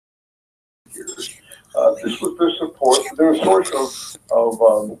years. This was their source of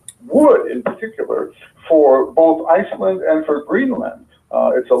wood in particular for both Iceland and for Greenland.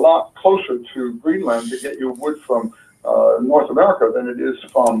 It's a lot closer to Greenland to get your wood from North America than it is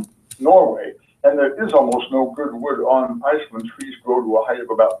from Norway. And there is almost no good wood on Iceland. Trees grow to a height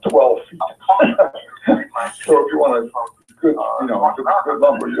of about 12 feet. So if you want a good, good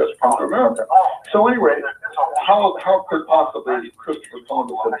lumber, you have to come to America. So anyway, how could possibly Christopher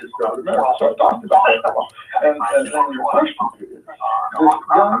Columbus have discovered America? So I talked about that a lot. And then your question is, this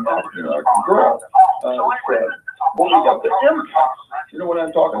young African-American girl said, well, we got the impact. You know what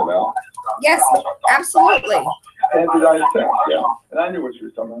I'm talking about? Yes, absolutely. And did I say, yeah. And I knew what she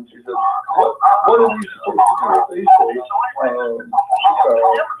was talking about. She said, what are we supposed to do if they say,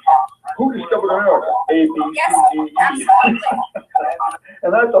 who discovered America? A, B, C, D, E.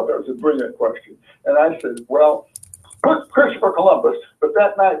 And I thought that was a brilliant question. And I said, well, put Christopher Columbus, but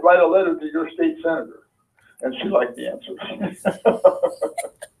that night write a letter to your state senator. And she liked the answer.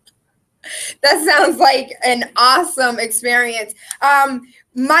 That sounds like an awesome experience.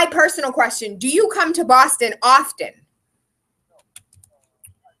 My personal question, do you come to Boston often?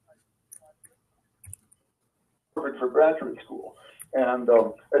 For graduate school. And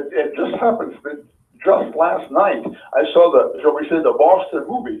it just happens that just last night, I saw the Boston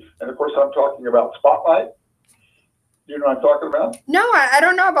movie. And of course, I'm talking about Spotlight. You know what I'm talking about? No, I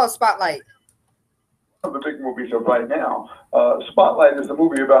don't know about Spotlight. One of the big movies of right now. Spotlight is a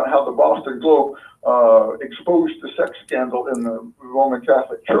movie about how the Boston Globe exposed the sex scandal in the Roman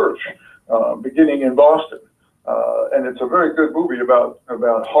Catholic Church, beginning in Boston. And it's a very good movie about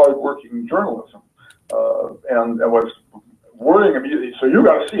hard-working journalism. And what's worrying immediately, so you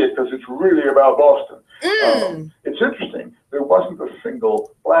got to see it because it's really about Boston. It's interesting. There wasn't a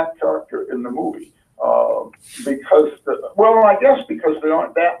single black character in the movie because, I guess because there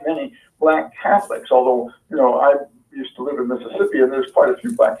aren't that many black Catholics, although, I used to live in Mississippi and there's quite a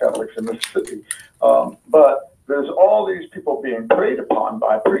few black Catholics in Mississippi. But there's all these people being preyed upon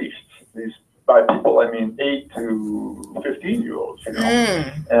by priests. By people, I mean 8 to 15-year-olds,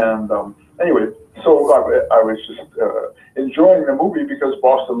 And anyway, so I was just enjoying the movie because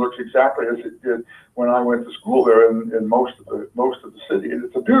Boston looks exactly as it did when I went to school there in most of the city. And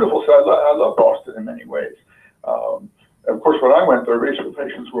it's a beautiful city. I love Boston in many ways. Of course, when I went there, racial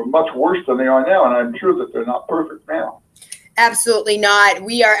relations were much worse than they are now, and I'm sure that they're not perfect now. Absolutely not.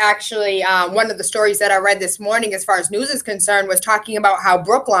 We are actually, one of the stories that I read this morning as far as news is concerned was talking about how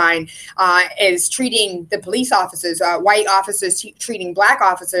Brookline is treating the police officers, white officers treating black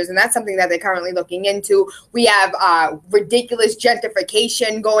officers, and that's something that they're currently looking into. We have ridiculous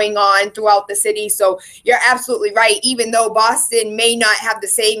gentrification going on throughout the city, so you're absolutely right. Even though Boston may not have the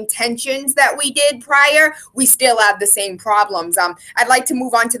same tensions that we did prior, we still have the same problems. I'd like to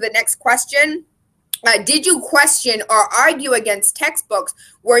move on to the next question. Did you question or argue against textbooks?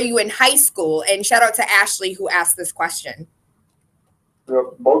 Were you in high school? And shout out to Ashley who asked this question.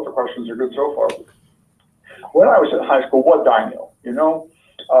 Both the questions are good so far. When I was in high school, what did I know?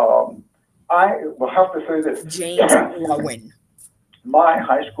 I will have to say this. James Loewen. My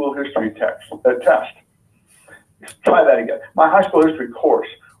high school history test. Try that again. My high school history course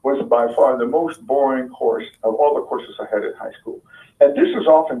was by far the most boring course of all the courses I had in high school. And this is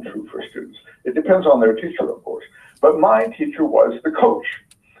often true for students. It depends on their teacher, of course. But my teacher was the coach,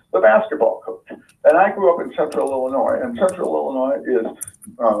 the basketball coach. And I grew up in Central Illinois, and Central Illinois is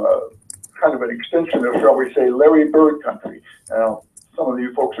kind of an extension of, shall we say, Larry Bird country. Now, some of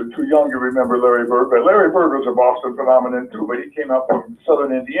you folks are too young to remember Larry Bird, but Larry Bird was a Boston phenomenon too, but he came up from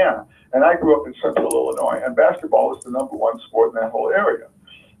southern Indiana. And I grew up in Central Illinois, and basketball was the #1 sport in that whole area.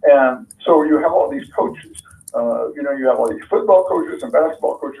 And so you have all these coaches. You have all these football coaches and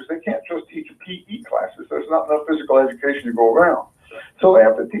basketball coaches. They can't just teach PE classes. There's not enough physical education to go around. So they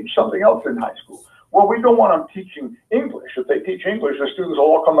have to teach something else in high school. Well, we don't want them teaching English. If they teach English, the students will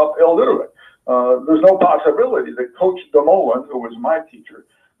all come up illiterate. There's no possibility that Coach DeMolin, who was my teacher,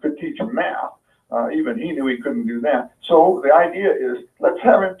 could teach math. Even he knew he couldn't do that. So the idea is, let's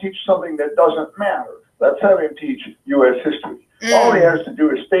have him teach something that doesn't matter. Let's have him teach U.S. history. All he has to do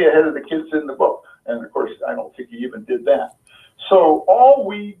is stay ahead of the kids in the book. And of course, I don't think he even did that. So all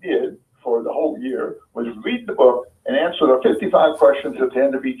we did for the whole year was read the book and answer the 55 questions at the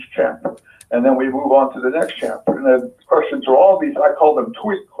end of each chapter. And then we move on to the next chapter. And the questions are all these, I call them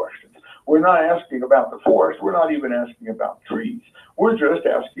twig questions. We're not asking about the forest. We're not even asking about trees. We're just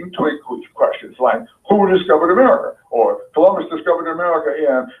asking twig questions like, who discovered America? Or Columbus discovered America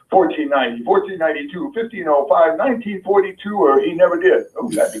in 1490, 1492, 1505, 1942, or he never did. Oh,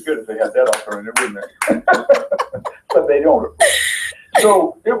 that'd be good if they had that alternative, wouldn't it? But they don't, of course.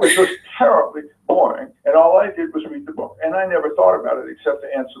 So it was just terribly boring, and all I did was read the book, and I never thought about it except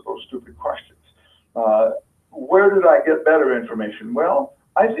to answer those stupid questions. Where did I get better information? Well,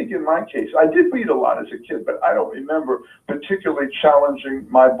 I think in my case, I did read a lot as a kid, but I don't remember particularly challenging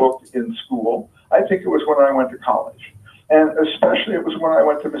my book in school. I think it was when I went to college, and especially it was when I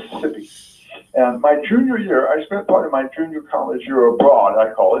went to Mississippi. And my junior year, I spent part of my junior college year abroad,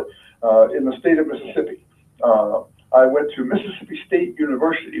 I call it, in the state of Mississippi. I went to Mississippi State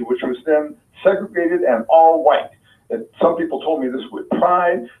University, which was then segregated and all white. And some people told me this with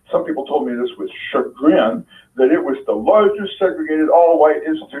pride. Some people told me this with chagrin, that it was the largest segregated all-white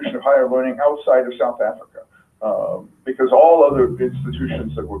institution of higher learning outside of South Africa. Because all other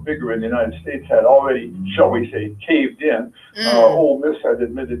institutions that were bigger in the United States had already, shall we say, caved in. Ole Miss had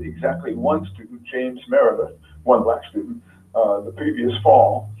admitted exactly one student, James Meredith, one black student, the previous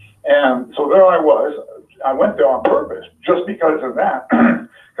fall. And so there I was. I went there on purpose just because of that,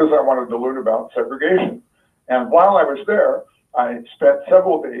 because I wanted to learn about segregation. And while I was there, I spent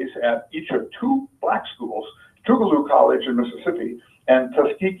several days at each of two black schools, Tougaloo College in Mississippi and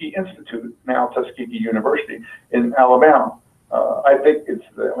Tuskegee Institute, now Tuskegee University in Alabama. I think it's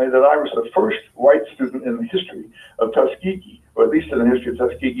that I was the first white student in the history of Tuskegee, or at least in the history of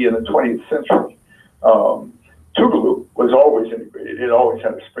Tuskegee in the 20th century. Tougaloo was always integrated. It always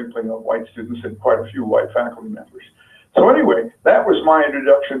had a sprinkling of white students and quite a few white faculty members. So anyway, that was my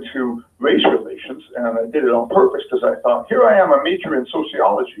introduction to race relations, and I did it on purpose because I thought, here I am, a major in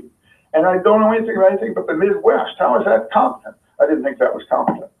sociology, and I don't know anything about anything but the Midwest. How is that competent? I didn't think that was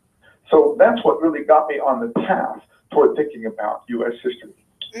competent. So that's what really got me on the path toward thinking about U.S. history.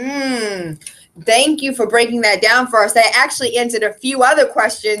 Thank you for breaking that down for us. That actually answered a few other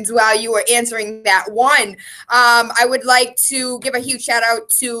questions while you were answering that one. I would like to give a huge shout out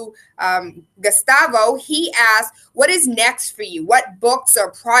to Gustavo. He asked, what is next for you? What books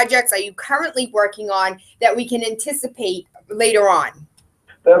or projects are you currently working on that we can anticipate later on?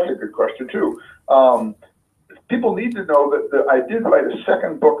 That's a good question, too. People need to know that I did write a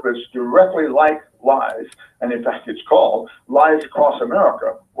second book that's directly like Lies, and in fact it's called Lies Across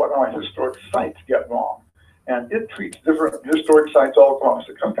America, What Our Historic Sites Get Wrong. And it treats different historic sites all across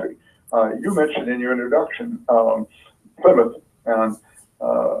the country. You mentioned in your introduction Plymouth, and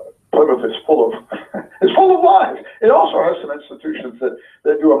Plymouth is full of lies. It also has some institutions that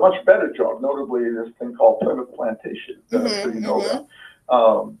do a much better job, notably this thing called Plymouth Plantation. So you know that.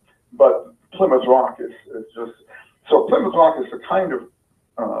 But Plymouth Rock is just, so Plymouth Rock is the kind of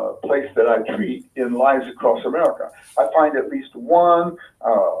place that I treat in Lives Across America. I find at least one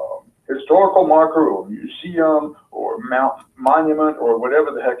historical marker or museum or monument or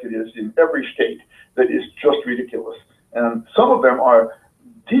whatever the heck it is in every state that is just ridiculous. And some of them are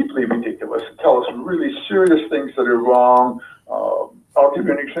deeply ridiculous and tell us really serious things that are wrong. I'll give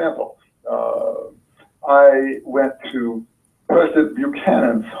you an example. I went to President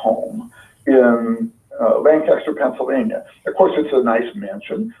Buchanan's home in Lancaster, Pennsylvania. Of course, it's a nice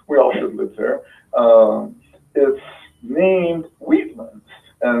mansion. We all should live there. It's named Wheatlands.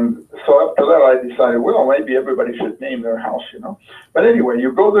 And so after that, I decided, well, maybe everybody should name their house, you know. But anyway,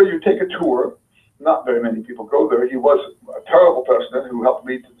 you go there, you take a tour. Not very many people go there. He was a terrible president who helped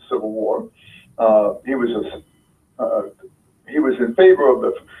lead to the Civil War. He was in favor of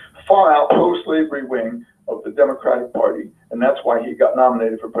the far-out pro-slavery wing of the Democratic Party, and that's why he got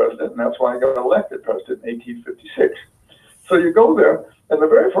nominated for president, and that's why he got elected president in 1856. So you go there, and the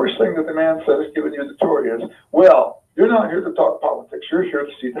very first thing that the man says, giving you the tour, is, well, you're not here to talk politics, you're here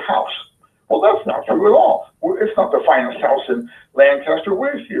to see the house. Well, that's not true at all. It's not the finest house in Lancaster.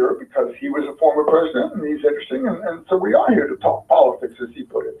 We're here because he was a former president, and he's interesting, and so we are here to talk politics, as he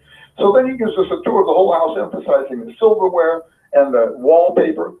put it. So then he gives us a tour of the whole house, emphasizing the silverware, and the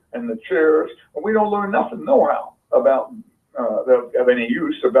wallpaper and the chairs, and we don't learn nothing, know-how about of any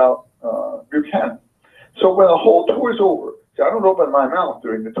use about Buchanan. So when the whole tour is over, see, I don't open my mouth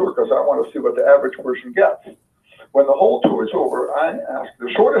during the tour because I want to see what the average person gets. When the whole tour is over, I ask the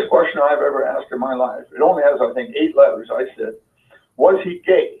shortest question I've ever asked in my life. It only has, I think, 8 letters. I said, was he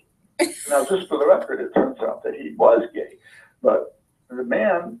gay? Now, just for the record, it turns out that he was gay, but the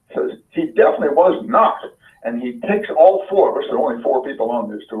man says he definitely was not. And he takes all 4 of us, there are only 4 people on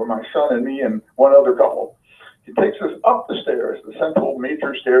this tour, my son and me and one other couple. He takes us up the stairs, the central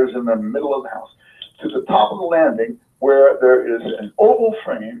major stairs in the middle of the house, to the top of the landing where there is an oval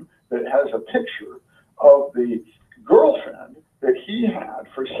frame that has a picture of the girlfriend that he had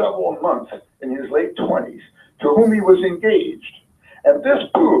for several months in his late 20s, to whom he was engaged. And this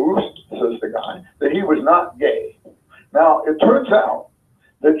proves, says the guy, that he was not gay. Now, it turns out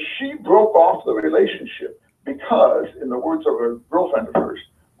that she broke off the relationship because, in the words of a girlfriend of hers,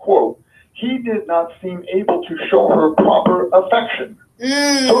 quote, he did not seem able to show her proper affection.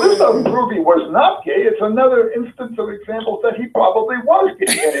 So this doesn't prove he was not gay. It's another instance of examples that he probably was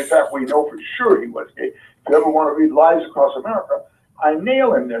gay. And in fact, we know for sure he was gay. If you ever want to read Lies Across America, I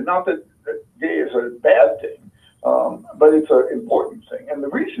nail him there. Not that gay is a bad thing, but it's an important thing. And the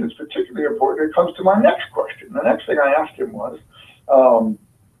reason it's particularly important, it comes to my next question. The next thing I asked him was,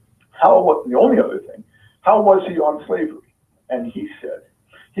 the only other thing, how was he on slavery? And he said,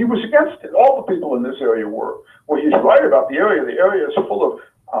 he was against it. All the people in this area were. Well, he's right about the area. The area is full of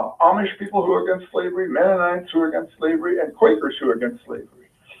Amish people who are against slavery, Mennonites who are against slavery, and Quakers who are against slavery.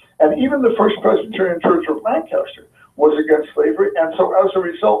 And even the First Presbyterian Church of Lancaster was against slavery. And so as a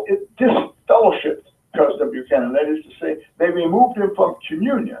result, it disfellowshipped President Buchanan. That is to say, they removed him from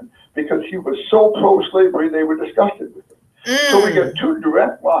communion because he was so pro-slavery, they were disgusted with him. So we get two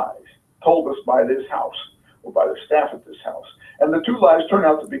direct lies told us by this house, or by the staff at this house. And the two lies turn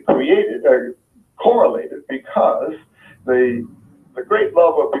out to be correlated because the great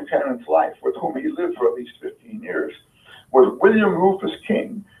love of Buchanan's life, with whom he lived for at least 15 years, was William Rufus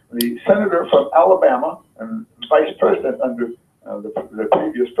King, the senator from Alabama and vice president under the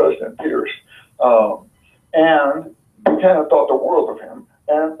previous president, Pierce. And Buchanan thought the world of him.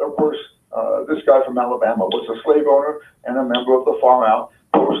 And of course, this guy from Alabama was a slave owner and a member of the far-out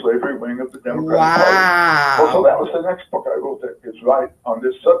pro-slavery wing of the Democratic Party. Well, so that was the next book I wrote that is right on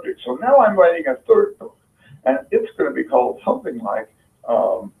this subject. So now I'm writing a third book, and it's going to be called something like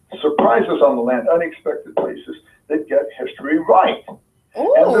Surprises on the Land, Unexpected Places That Get History Right.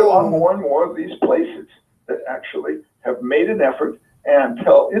 Ooh. And there are more and more of these places that actually have made an effort and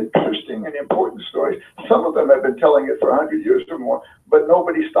tell interesting and important stories. Some of them have been telling it for 100 years or more, but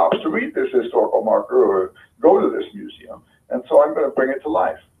nobody stops to read this historical marker or go to this museum. And so I'm going to bring it to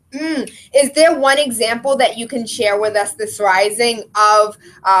life. Is there one example that you can share with us this rising of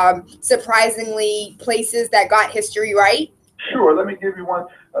surprisingly places that got history right? Sure. Let me give you one.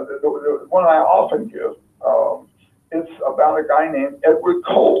 The one I often give. It's about a guy named Edward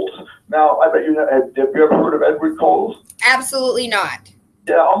Coles. Now, I bet have you ever heard of Edward Coles? Absolutely not.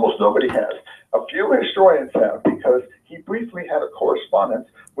 Yeah, almost nobody has. A few historians have, because he briefly had a correspondence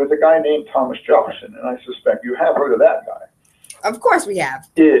with a guy named Thomas Jefferson, and I suspect you have heard of that guy. Of course we have.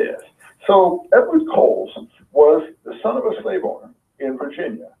 Yes. So Edward Coles was the son of a slave owner in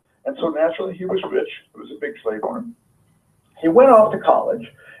Virginia, and so naturally he was rich. He was a big slave owner. He went off to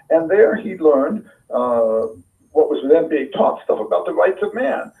college, and there he learned what was then being taught, stuff about the rights of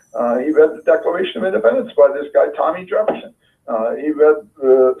man. He read the Declaration of Independence by this guy, Tommy Jefferson. He read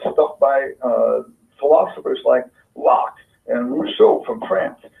stuff by philosophers like Locke and Rousseau from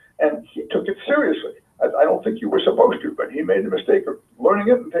France, and he took it seriously. I don't think you were supposed to, but he made the mistake of learning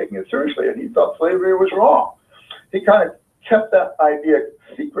it and taking it seriously, and he thought slavery was wrong. He kind of kept that idea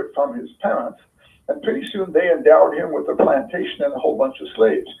secret from his parents, and pretty soon they endowed him with a plantation and a whole bunch of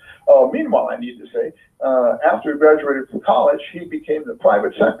slaves. Meanwhile, I need to say, after he graduated from college, he became the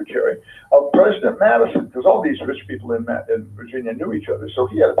private secretary of President Madison, because all these rich people in Virginia knew each other, so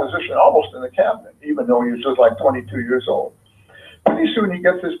he had a position almost in the cabinet, even though he was just like 22 years old. Pretty soon he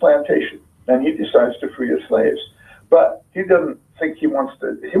gets his plantation, and he decides to free his slaves. But he doesn't think he wants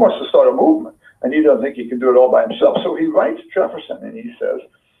to start a movement, and he doesn't think he can do it all by himself. So he writes Jefferson, and he says,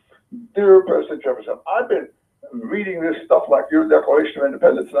 "Dear President Jefferson, I've been reading this stuff like your Declaration of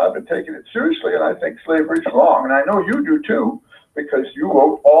Independence, and I've been taking it seriously, and I think slavery is wrong. And I know you do too, because you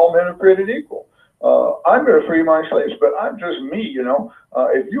wrote all men are created equal. I'm going to free my slaves, but I'm just me, you know.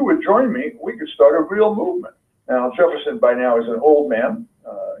 If you would join me, we could start a real movement." Now, Jefferson by now is an old man.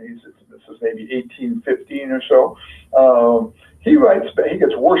 This is maybe 1815 or so. He writes, he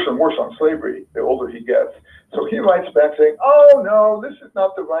gets worse and worse on slavery the older he gets. So he writes back saying, "Oh, no, this is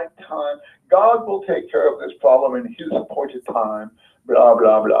not the right time. God will take care of this problem in his appointed time, blah,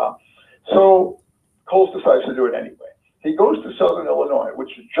 blah, blah." So Coles decides to do it anyway. He goes to Southern Illinois,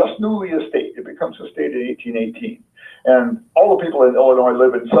 which is just newly a state. It becomes a state in 1818. And all the people in Illinois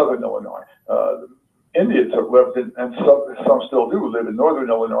live in Southern Illinois. Indians have lived in, and some still do live in Northern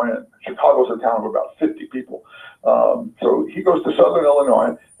Illinois, and Chicago's a town of about 50 people. So he goes to Southern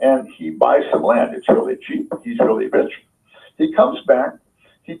Illinois, and he buys some land. It's really cheap. He's really rich. He comes back.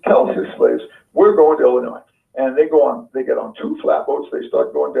 He tells his slaves, "We're going to Illinois." And they get on two flatboats. They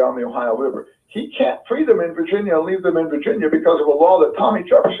start going down the Ohio River. He can't free them in Virginia and leave them in Virginia because of a law that Tommy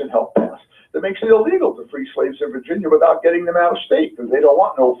Jefferson helped pass that makes it illegal to free slaves in Virginia without getting them out of state, because they don't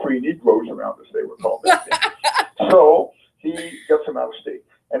want no free Negroes around, as they were called back then. So he gets them out of state.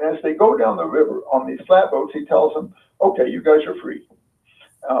 And as they go down the river on these flatboats, he tells them, "Okay, you guys are free.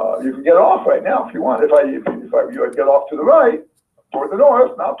 You can get off right now if you want. If you get off to the right, toward the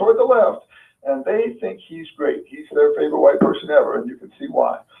north, not toward the left. And they think he's great. He's their favorite white person ever, and you can see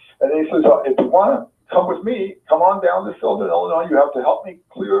why. And he says, if you want to come with me, come on down to Sylvan, Illinois. You have to help me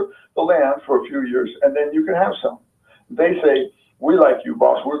clear the land for a few years, and then you can have some. They say, we like you,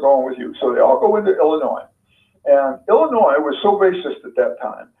 boss. We're going with you. So they all go into Illinois. And Illinois was so racist at that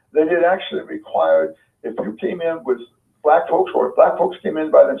time that it actually required, if you came in with black folks, or if black folks came in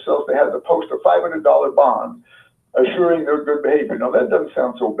by themselves, they had to post a $500 bond assuring their good behavior. Now, that doesn't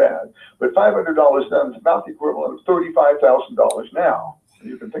sound so bad, but $500 then is about the equivalent of $35,000 now.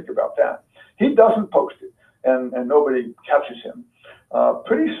 You can think about that. He doesn't post it, and nobody catches him.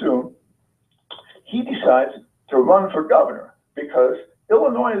 Pretty soon, he decides to run for governor because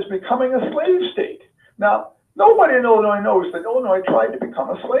Illinois is becoming a slave state. Now, nobody in Illinois knows that Illinois tried to become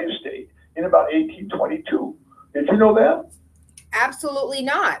a slave state in about 1822. Did you know that? Absolutely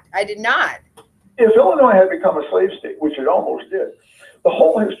not. I did not. If Illinois had become a slave state, which it almost did, the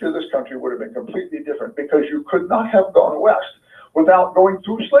whole history of this country would have been completely different because you could not have gone west without going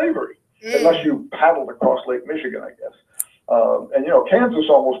through slavery, unless you paddled across Lake Michigan, I guess. And, you know, Kansas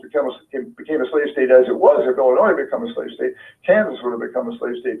almost became a slave state as it was. If Illinois had become a slave state, Kansas would have become a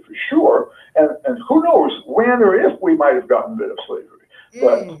slave state for sure. And who knows when or if we might have gotten rid of slavery.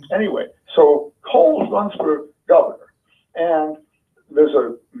 But anyway, so Coles runs for governor, and there's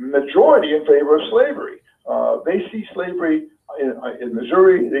a majority in favor of slavery. They see slavery in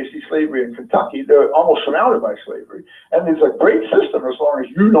Missouri, they see slavery in Kentucky. They're almost surrounded by slavery. And it's a great system as long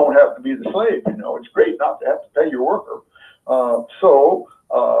as you don't have to be the slave. You know, it's great not to have to pay your worker. So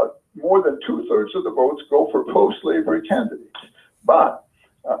more than 2/3 of the votes go for pro-slavery candidates. But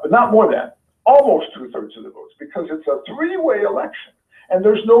not more than, almost 2/3 of the votes, because it's a three-way election and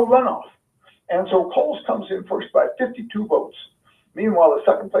there's no runoff. And so Coles comes in first by 52 votes. Meanwhile, the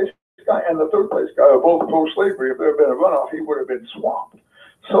second place guy and the third place guy are both pro-slavery. If there had been a runoff, he would have been swamped.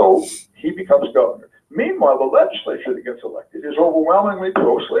 So he becomes governor. Meanwhile, the legislature that gets elected is overwhelmingly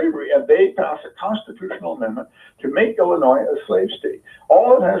pro-slavery, and they pass a constitutional amendment to make Illinois a slave state.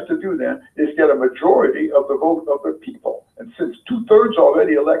 All it has to do then is get a majority of the vote of the people. And since 2/3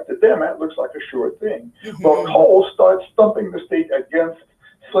 already elected them, that looks like a sure thing. Well, Cole starts thumping the state against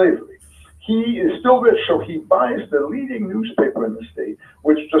slavery. He is still rich, so he buys the leading newspaper in the state,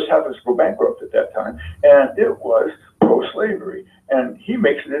 which just happens to go bankrupt at that time, and it was pro-slavery. And he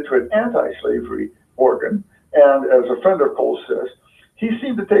makes it into an anti-slavery organ. And as a friend of Cole says, he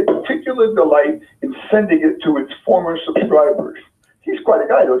seemed to take particular delight in sending it to its former subscribers. He's quite a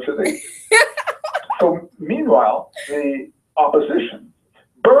guy, don't you think? So meanwhile, the opposition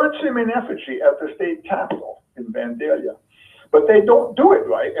burns him in effigy at the state capitol in Vandalia. But they don't do it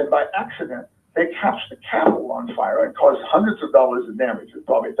right, and by accident, they catch the Capitol on fire and cause hundreds of dollars in damage,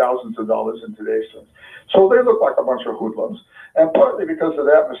 probably thousands of dollars in today's terms. So they look like a bunch of hoodlums, and partly because of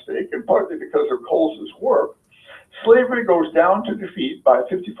that mistake, and partly because of Coles's work, slavery goes down to defeat by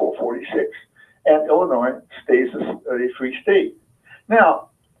 54-46, and Illinois stays a free state. Now,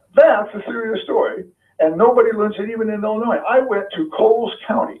 that's a serious story, and nobody learns it even in Illinois. I went to Coles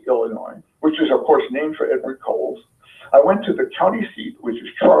County, Illinois, which is, of course, named for Edward Coles. I went to the county seat, which is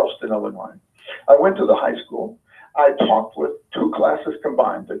Charleston, Illinois. I went to the high school. I talked with 2 classes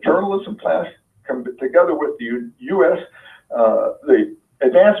combined, the journalism class together with the the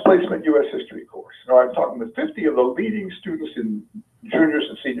advanced placement U.S. history course. Now, I'm talking with 50 of the leading students in juniors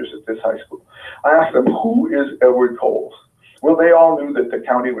and seniors at this high school. I asked them, who is Edward Coles? Well, they all knew that the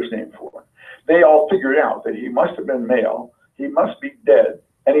county was named for him. They all figured out that he must have been male, he must be dead,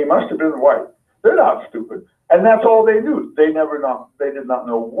 and he must have been white. They're not stupid. And that's all they knew. They did not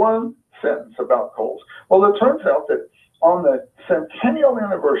know one sentence about Coles. Well, it turns out that on the centennial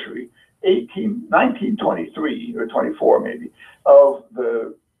anniversary, 1923 or 24 maybe, of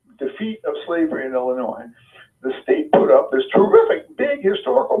the defeat of slavery in Illinois, the state put up this terrific big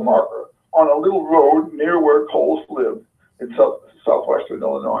historical marker on a little road near where Coles lived in southwestern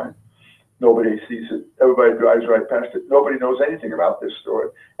Illinois. Nobody sees it. Everybody drives right past it. Nobody knows anything about this story.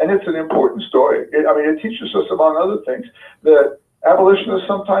 And it's an important story. It teaches us, among other things, that abolitionists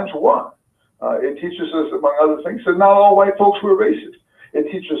sometimes won. It teaches us, among other things, that not all white folks were racist.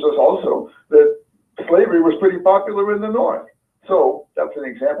 It teaches us also that slavery was pretty popular in the North. So that's an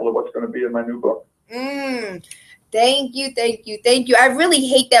example of what's going to be in my new book. Thank you, thank you, thank you. I really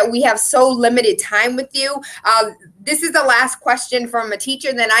hate that we have so limited time with you. This is the last question from a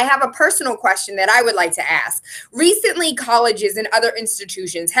teacher. Then I have a personal question that I would like to ask. Recently, colleges and other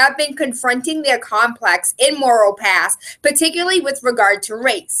institutions have been confronting their complex immoral past, particularly with regard to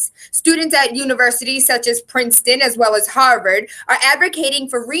race. Students at universities such as Princeton as well as Harvard are advocating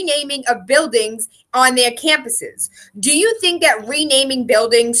for renaming of buildings on their campuses. Do you think that renaming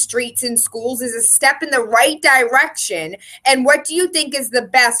buildings, streets, and schools is a step in the right direction? And what do you think is the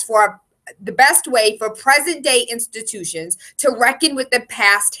best way for present day institutions to reckon with the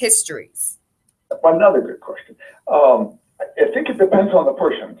past histories? Another good question. I think it depends on the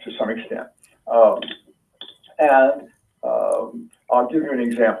person to some extent. I'll give you an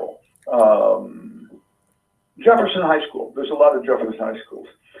example. Jefferson High School. There's a lot of Jefferson High Schools.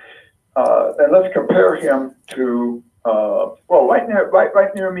 And let's compare him to,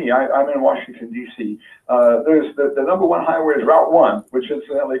 right near me. I'm in Washington, D.C. There's the #1 highway is Route 1, which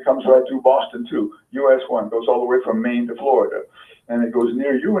incidentally comes right through Boston, too. US 1 goes all the way from Maine to Florida. And it goes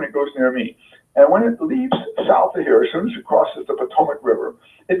near you and it goes near me. And when it leaves south of here, as soon as it crosses the Potomac River,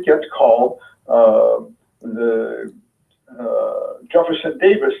 it gets called the Jefferson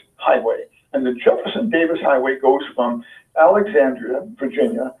Davis Highway. And the Jefferson Davis Highway goes from Alexandria,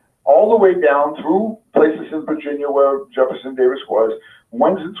 Virginia, all the way down through places in Virginia where Jefferson Davis was,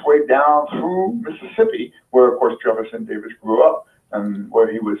 wends its way down through Mississippi, where, of course, Jefferson Davis grew up and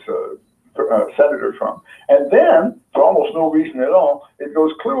where he was senator from. And then, for almost no reason at all, it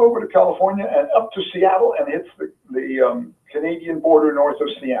goes clear over to California and up to Seattle and hits the Canadian border north of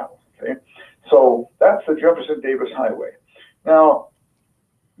Seattle. Okay, so that's the Jefferson Davis Highway. Now,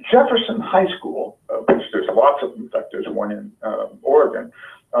 Jefferson High School, which there's lots of them, in fact, there's one in Oregon,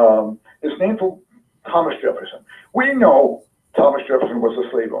 is named for Thomas Jefferson. We know Thomas Jefferson was a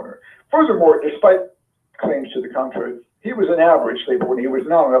slave owner. Furthermore, despite claims to the contrary, he was an average slave owner. He was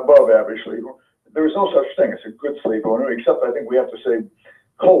not an above average slave owner. There was no such thing as a good slave owner, except I think we have to say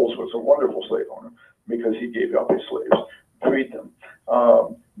Coles was a wonderful slave owner because he gave up his slaves, freed them.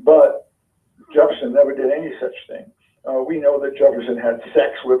 But Jefferson never did any such thing. We know that Jefferson had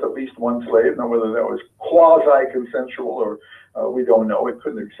sex with at least one slave. Now, whether that was quasi-consensual or we don't know. It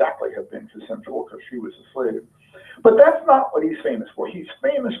couldn't exactly have been consensual because she was a slave. But that's not what he's famous for. He's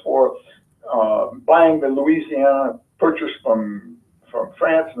famous for buying the Louisiana Purchase from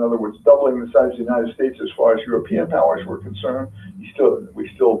France. In other words, doubling the size of the United States as far as European powers were concerned. We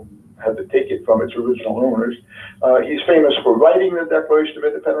still had to take it from its original owners. He's famous for writing the Declaration of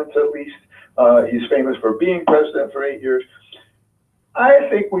Independence, at least. He's famous for being president for 8 years. I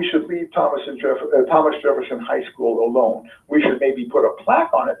think we should leave Thomas Jefferson High School alone. We should maybe put a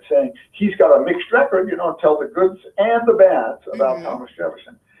plaque on it saying he's got a mixed record, tell the goods and the bads about Thomas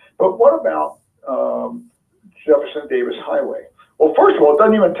Jefferson. But what about Jefferson Davis Highway? Well, first of all, it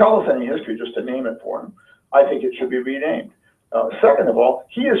doesn't even tell us any history just to name it for him. I think it should be renamed. Second of all,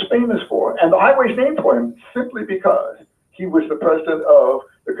 he is famous for, and the highway's named for him simply because he was the president of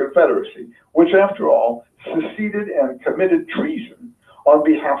the Confederacy, which, after all, seceded and committed treason on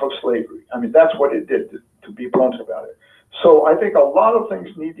behalf of slavery. I mean, that's what it did, to be blunt about it. So I think a lot of things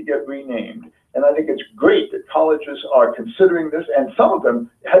need to get renamed, and I think it's great that colleges are considering this, and some of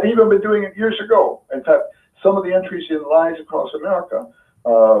them had even been doing it years ago. In fact, some of the entries in Lies Across America,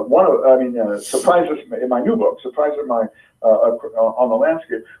 surprises in my new book, Surprises on the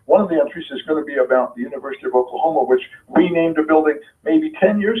Landscape. One of the entries is going to be about the University of Oklahoma, which renamed a building maybe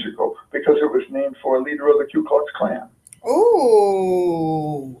 10 years ago because it was named for a leader of the Ku Klux Klan.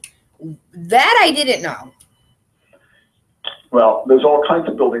 Ooh, that I didn't know. Well, there's all kinds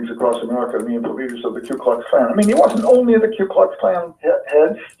of buildings across America named for leaders of the Ku Klux Klan. I mean, he wasn't only the Ku Klux Klan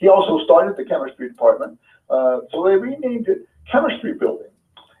head, he also started the chemistry department. So they renamed it Chemistry Building.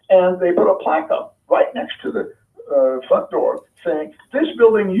 And they put a plaque up right next to the front door saying, this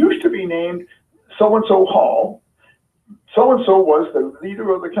building used to be named so-and-so Hall. So-and-so was the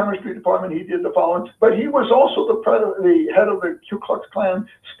leader of the chemistry department. He did the following, but he was also the head of the Ku Klux Klan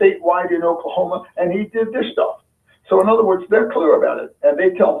statewide in Oklahoma, and he did this stuff. So in other words, they're clear about it, and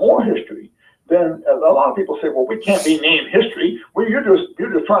they tell more history than a lot of people say, well, we can't be named history. Well, you're just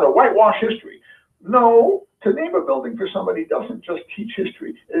trying to whitewash history. No, to name a building for somebody doesn't just teach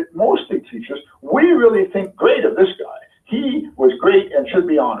history. It mostly teaches, we really think great of this guy. He was great and should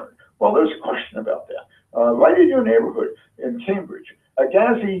be honored. Well, there's a question about that. Right in your neighborhood in Cambridge,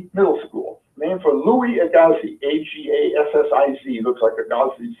 Agassiz Middle School, named for Louis Agassiz, Agassiz, looks like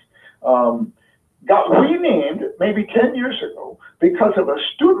Agassiz, got renamed maybe 10 years ago because of a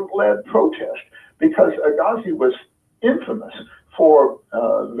student-led protest, because Agassiz was infamous for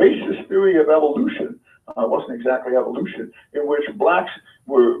racist theory of evolution wasn't exactly evolution, in which blacks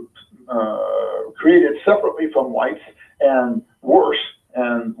were created separately from whites and worse,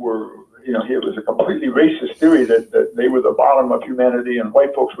 and were, you know, it was a completely racist theory that they were the bottom of humanity and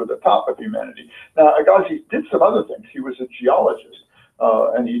white folks were the top of humanity. Now, Agassiz did some other things. He was a geologist,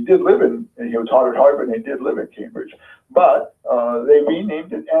 and he did live in, and he was taught at Harvard, and he did live in Cambridge. But they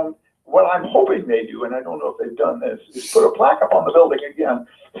renamed it, and what I'm hoping they do, and I don't know if they've done this, is put a plaque up on the building again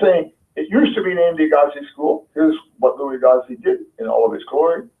saying, it used to be named the Agassiz School. Here's what Louis Agassiz did in all of his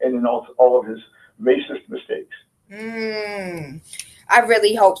glory and in all of his racist mistakes. I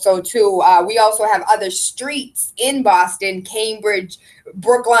really hope so too. We also have other streets in Boston, Cambridge,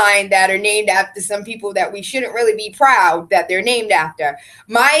 Brookline, that are named after some people that we shouldn't really be proud that they're named after.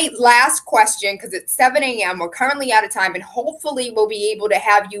 My last question, because it's 7 a.m., we're currently out of time, and hopefully we'll be able to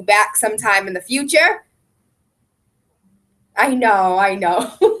have you back sometime in the future. I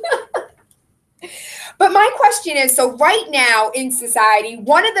know. But my question is, so right now in society,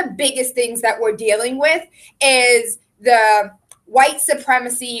 one of the biggest things that we're dealing with is the white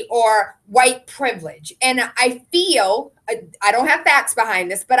supremacy or white privilege. And I feel, I don't have facts behind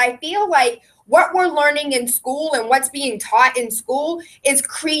this, but I feel like what we're learning in school and what's being taught in school is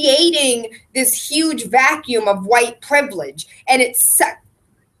creating this huge vacuum of white privilege. And it's...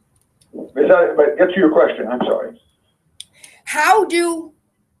 But get to your question, I'm sorry. How do...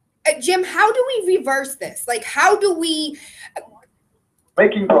 Jim, how do we reverse this? Like, how do we...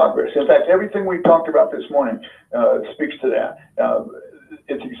 Making progress. In fact, everything we talked about this morning speaks to that.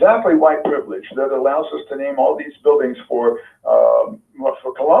 It's exactly white privilege that allows us to name all these buildings for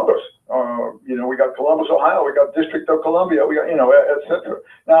Columbus. You know, we got Columbus, Ohio. We got District of Columbia. We got, you know, et cetera.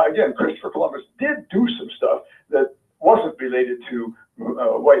 Now, again, Christopher Columbus did do some stuff that wasn't related to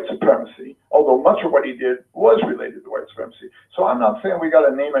white supremacy, although much of what he did was related to white supremacy. So I'm not saying we got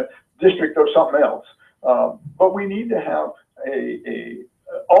to name it District of something else, but we need to have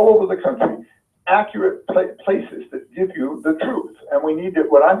all over the country accurate places that give you the truth. And we need to,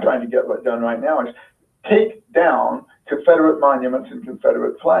 what I'm trying to get done right now is take down Confederate monuments and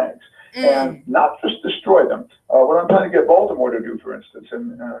Confederate flags. And not just destroy them. What I'm trying to get Baltimore to do, for instance,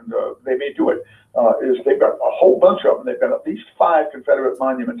 and they may do it, is they've got a whole bunch of them. They've got at least 5 Confederate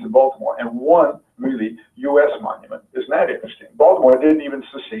monuments in Baltimore and 1 really U.S. monument. Isn't that interesting? Baltimore didn't even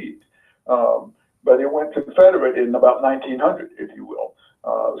secede, but it went Confederate in about 1900, if you will.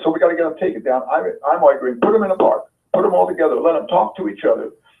 So we got to get them taken down. I'm arguing, put them in a park, put them all together, let them talk to each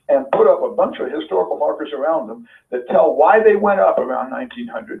other, and put up a bunch of historical markers around them that tell why they went up around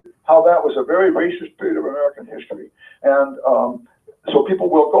 1900, how that was a very racist period of American history. And so people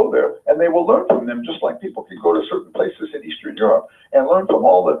will go there and they will learn from them, just like people can go to certain places in Eastern Europe and learn from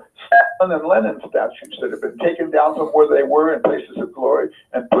all the Stalin and Lenin statues that have been taken down from where they were in places of glory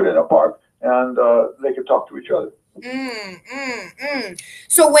and put in a park, and they can talk to each other.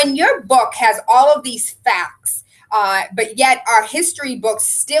 So when your book has all of these facts, but yet our history books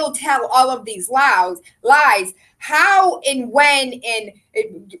still tell all of these lies, how and when, and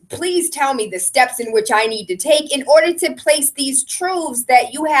please tell me the steps in which I need to take in order to place these truths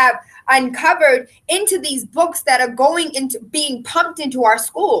that you have uncovered into these books that are going into being pumped into our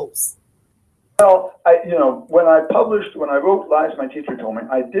schools. Well, when I wrote Lies My Teacher Told Me,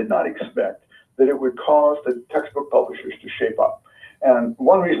 I did not expect that it would cause the textbook publishers to shape up. And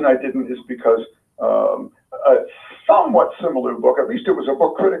one reason I didn't is because a somewhat similar book, at least it was a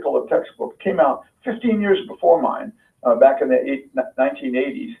book critical of textbook, came out 15 years before mine, back in the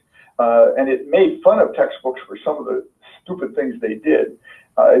 1980s, and it made fun of textbooks for some of the stupid things they did.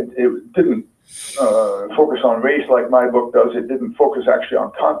 It didn't focus on race like my book does. It didn't focus actually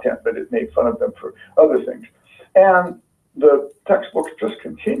on content, but it made fun of them for other things. And the textbooks just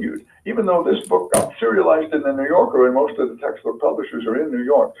continued, even though this book got serialized in the New Yorker, and most of the textbook publishers are in New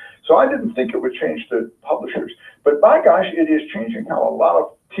York. So I didn't think it would change the publishers. But by gosh, it is changing how a lot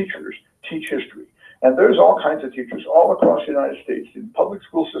of teachers teach history. And there's all kinds of teachers all across the United States, in public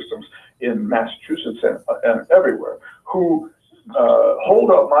school systems, in Massachusetts and everywhere, who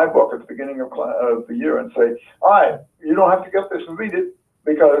hold up my book at the beginning of the year and say, all right, you don't have to get this and read it,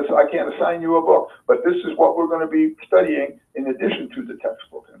 because I can't assign you a book, but this is what we're going to be studying in addition to the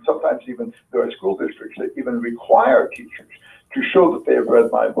textbook. And sometimes even there are school districts that even require teachers to show that they have read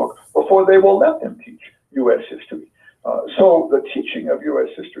my book before they will let them teach U.S. history. So the teaching of U.S.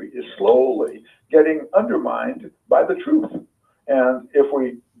 history is slowly getting undermined by the truth. And if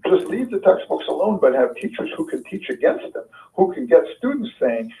we just leave the textbooks alone, but have teachers who can teach against them, who can get students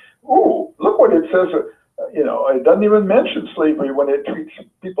saying, ooh, look what it says. it doesn't even mention slavery when it treats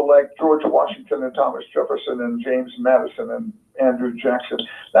people like George Washington and Thomas Jefferson and James Madison and Andrew Jackson.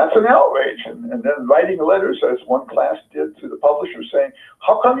 That's an outrage. And then writing letters, as one class did, to the publisher saying,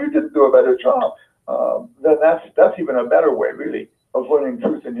 how come you didn't do a better job? Then that's even a better way, really, of learning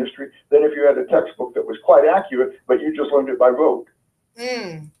truth in history than if you had a textbook that was quite accurate, but you just learned it by rote.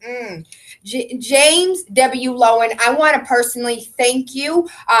 James W. Loewen, I want to personally thank you.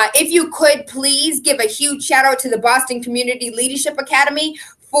 If you could please give a huge shout out to the Boston Community Leadership Academy,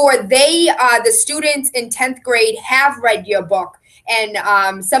 for the students in 10th grade have read your book.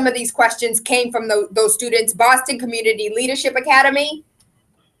 And some of these questions came from those students. Boston Community Leadership Academy.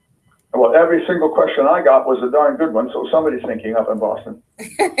 Well, every single question I got was a darn good one, so somebody's thinking up in Boston.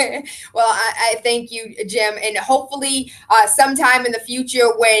 Well, I thank you, Jim, and hopefully sometime in the future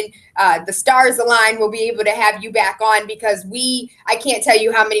when the stars align, we'll be able to have you back on, because I can't tell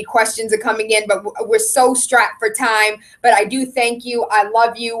you how many questions are coming in, but we're so strapped for time. But I do thank you. I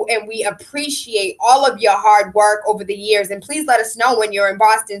love you, and we appreciate all of your hard work over the years. And please let us know when you're in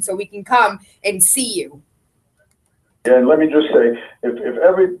Boston so we can come and see you. And let me just say, if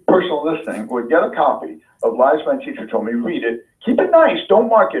every person listening would get a copy of Lies My Teacher Told Me, read it, keep it nice, don't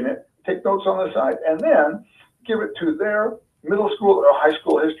mark in it, take notes on the side, and then give it to their middle school or high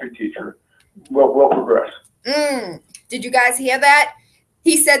school history teacher, we'll progress. Did you guys hear that?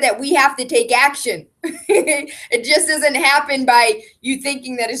 He said that we have to take action. It just doesn't happen by you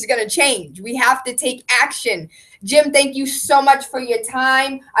thinking that it's going to change. We have to take action. Jim, thank you so much for your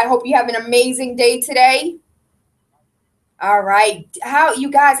time. I hope you have an amazing day today. All right. How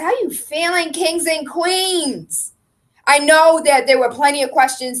you feeling, kings and queens? I know that there were plenty of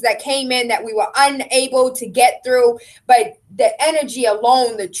questions that came in that we were unable to get through, but the energy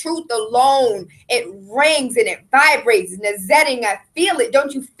alone, the truth alone, it rings and it vibrates. And the zetting, I feel it.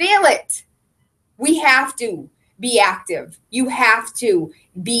 Don't you feel it? We have to be active. You have to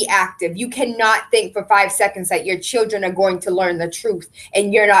be active. You cannot think for 5 seconds that your children are going to learn the truth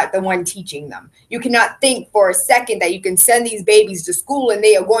and you're not the one teaching them. You cannot think for a second that you can send these babies to school and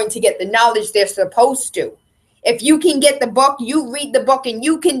they are going to get the knowledge they're supposed to. If you can get the book, you read the book, and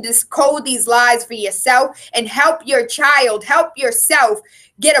you can decode these lies for yourself and help your child, help yourself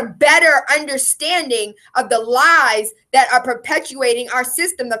get a better understanding of the lies that are perpetuating our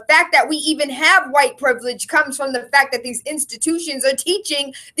system. The fact that we even have white privilege comes from the fact that these institutions are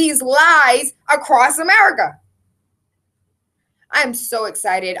teaching these lies across America. I am so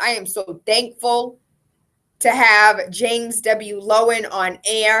excited. I am so thankful to have James W. Loewen on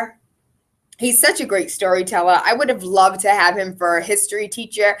air. He's such a great storyteller. I would have loved to have him for a history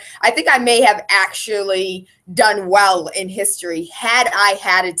teacher. I think I may have actually done well in history had I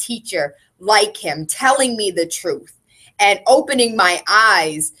had a teacher like him telling me the truth and opening my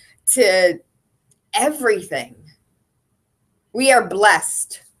eyes to everything. We are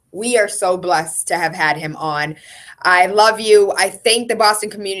blessed. We are so blessed to have had him on. I love you. I thank the Boston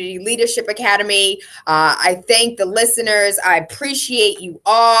Community Leadership Academy. I thank the listeners. I appreciate you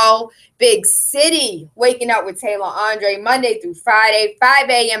all. Big City, waking up with Tayla Andre, Monday through Friday, 5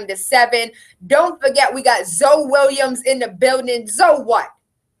 a.m. to 7. Don't forget, we got Zoe Williams in the building. Zoe what?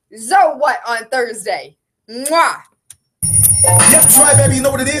 Zoe what on Thursday? Mwah. Yep, that's right, baby. You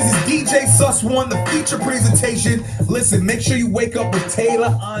know what it is? It's DJ Sus One, the feature presentation. Listen, make sure you wake up with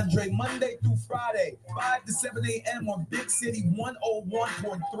Tayla Andre Monday through Friday, 5 to 7 a.m. on Big City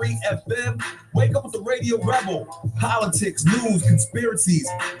 101.3 FM. Wake up with the Radio Rebel. Politics, news, conspiracies.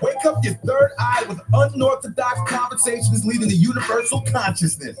 Wake up your third eye with unorthodox conversations leading to universal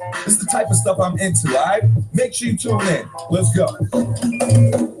consciousness. This is the type of stuff I'm into, all right? Make sure you tune in. Let's go.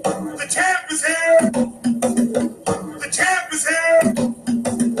 The champ is here. The champ is here.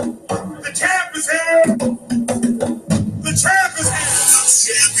 The champ is here. The champ is here. The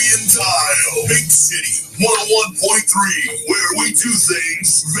champion dial. Big City 101.3, where we do things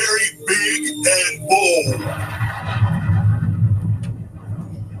very big and bold.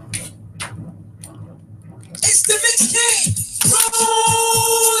 It's the mix king.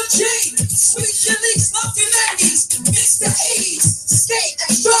 Roll J. Switch your links up your Yankees. Mr. 80s. Skate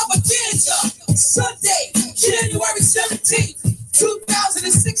extravaganza. Sunday, January 17th,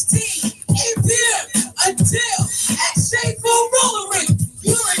 2016. 8 p.m. until at Shameful Roller Rink.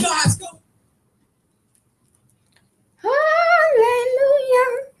 You already know how it's going. Hallelujah.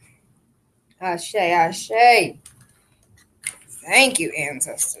 Ashe, ashe. Thank you,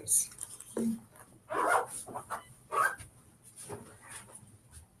 ancestors.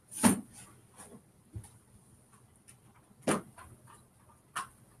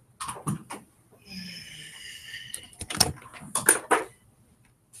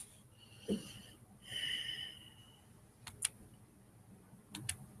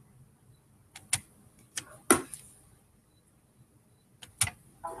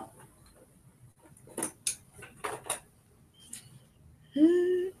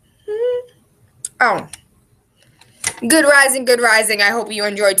 Oh, good rising, good rising. I hope you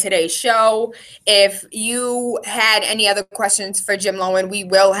enjoyed today's show. If you had any other questions for Jim Loewen, we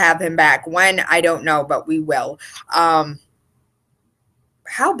will have him back. When, I don't know, but we will. How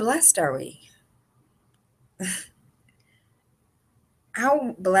blessed are we?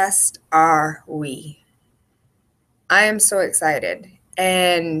 How blessed are we? I am so excited.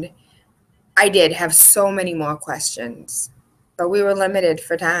 And I did have so many more questions, but we were limited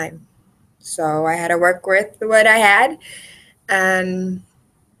for time. So I had to work with what I had. And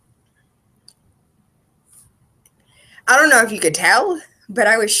I don't know if you could tell, but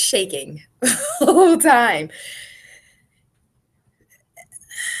I was shaking the whole time.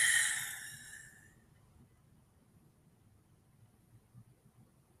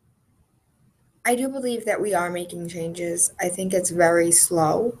 I do believe that we are making changes. I think it's very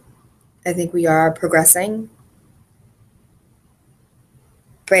slow. I think we are progressing.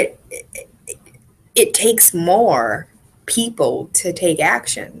 But it takes more people to take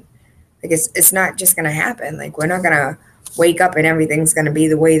action. Like it's not just going to happen. Like we're not going to wake up and everything's going to be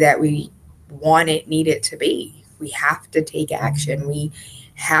the way that we want it, need it to be. We have to take action. We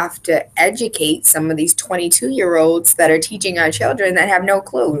have to educate some of these 22-year-olds that are teaching our children that have no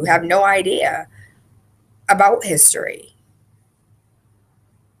clue, who have no idea about history.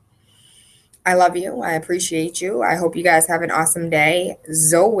 I love you. I appreciate you. I hope you guys have an awesome day.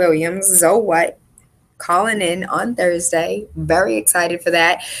 Zoe Williams, Zoe what? Calling in on Thursday. Very excited for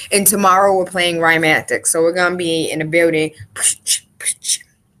that. And tomorrow we're playing Rhymantic. So we're going to be in a building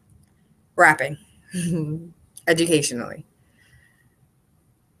rapping educationally.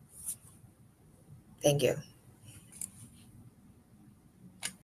 Thank you.